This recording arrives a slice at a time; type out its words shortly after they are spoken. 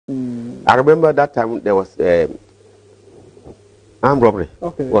I remember that time there was armed robbery.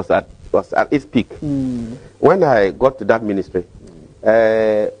 Okay. Was at its peak. When I got to that ministry,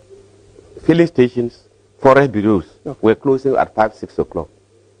 filling stations, forest bureaus were closing at 5, 6 o'clock.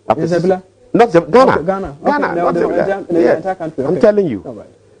 In Zebula? Not Ghana. Okay, Ghana. Ghana. Okay, Not Zebula. the entire country. Okay. I'm telling you. All right.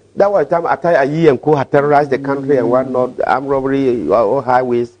 That was the time Atai and Co had terrorized the country and whatnot, armed robbery, all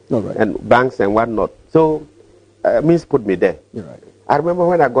highways and banks and whatnot. So, Means put me there. You're right. I remember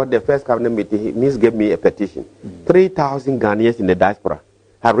when I got the first cabinet meeting, Means gave me a petition. 3,000 Ghanaians in the diaspora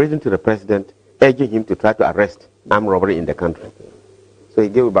have written to the president urging him to try to arrest armed robbery in the country. So he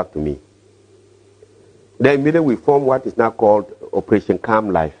gave it back to me. Then immediately we formed what is now called Operation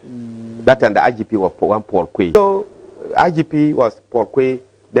Calm Life. That time the IGP was one Paul Quay. So IGP was Paul Quay.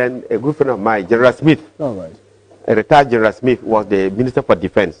 Then a good friend of mine, General Smith, a retired General Smith, was the Minister for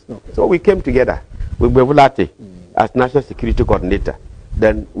Defense. So we came together with Bevulate as National Security Coordinator.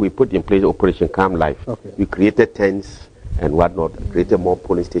 Then we put in place Operation Calm Life. We created tents and whatnot, created more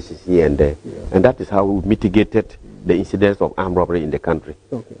police stations here and there. And that is how we mitigated the incidence of armed robbery in the country.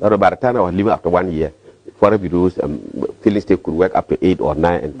 By the time I was leaving after 1 year, forest bureaus and filling stations could work up to 8 or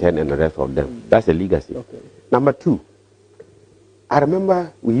 9 and 10 and the rest of them. That's a legacy. Number 2, I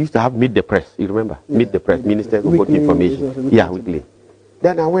remember we used to have Meet the Press. You remember? Meet the Press, Ministers of Information. Yeah, weekly.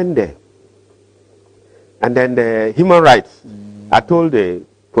 Then I went there. And then the human rights. I told the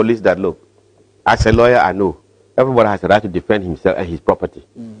police that, look, as a lawyer, I know everybody has a right to defend himself and his property.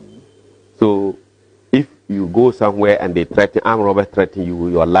 So if you go somewhere and they threaten, armed robbers threaten you,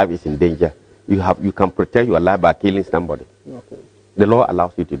 your life is in danger, you can protect your life by killing somebody. The law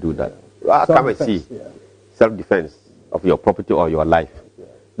allows you to do that. Come and see. Self-defense of your property or your life.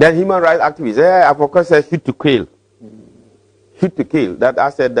 Then human rights activists, Avoka says shoot to kill. Shoot to kill. That I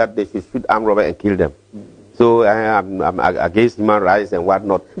said that they should shoot armed robbers and kill them. So I'm against human rights and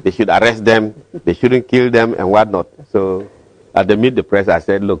whatnot. They should arrest them. They shouldn't kill them and whatnot. So at the Meet the Press, I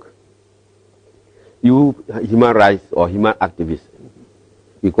said, look, you human rights or human activists,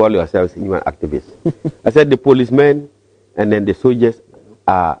 you call yourselves human activists. I said the policemen and then the soldiers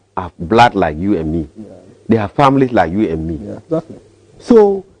have blood like you and me. They have families like you and me.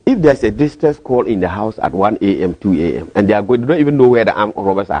 So if there's a distress call in the house at 1 a.m., 2 a.m., and they don't even know where the armed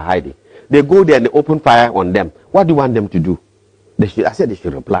robbers are hiding, they go there and they open fire on them. What do you want them to do? I said they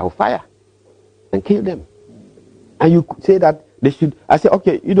should reply with fire and kill them. And you say that they should. I said,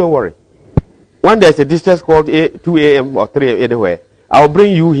 okay, you don't worry. When there's a distress call 2 a.m. or 3 a.m. anywhere, I'll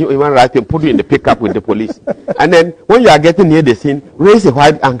bring you human rights and put you in the pickup with the police. And then when you are getting near the scene, raise a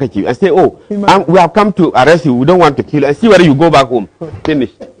white handkerchief and say, oh, we have come to arrest you. We don't want to kill you. And see whether you go back home.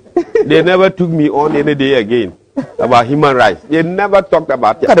 Finished. They never took me on any day again about human rights. They never talked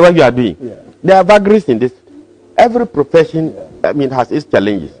about it. Look at what you are doing. They are vagaries in this. Every profession, has its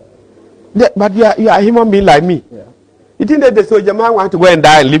challenges. But you are a human being like me. You think that the soldier man wants to go and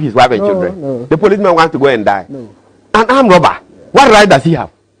die and leave his wife and children? No. The policeman wants to go and die. No. An armed robber. What right does he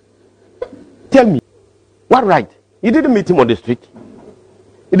have? Tell me. What right? You didn't meet him on the street.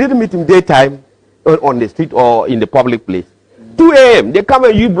 You didn't meet him daytime on the street or in the public place. 2 a.m. They come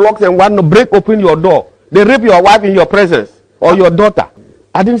and you blocks and want to break open your door. They rape your wife in your presence or your daughter.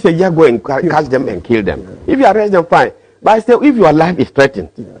 I didn't say go and catch them and kill them. If you arrest them, fine. But I say if your life is threatened,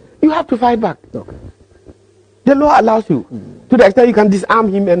 you have to fight back. The law allows you to the extent you can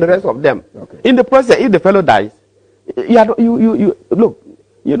disarm him and the rest of them. In the process, if the fellow dies, look,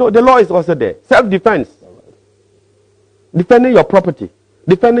 the law is also there. Self-defense. Defending your property.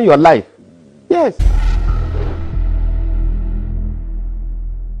 Defending your life. Yes.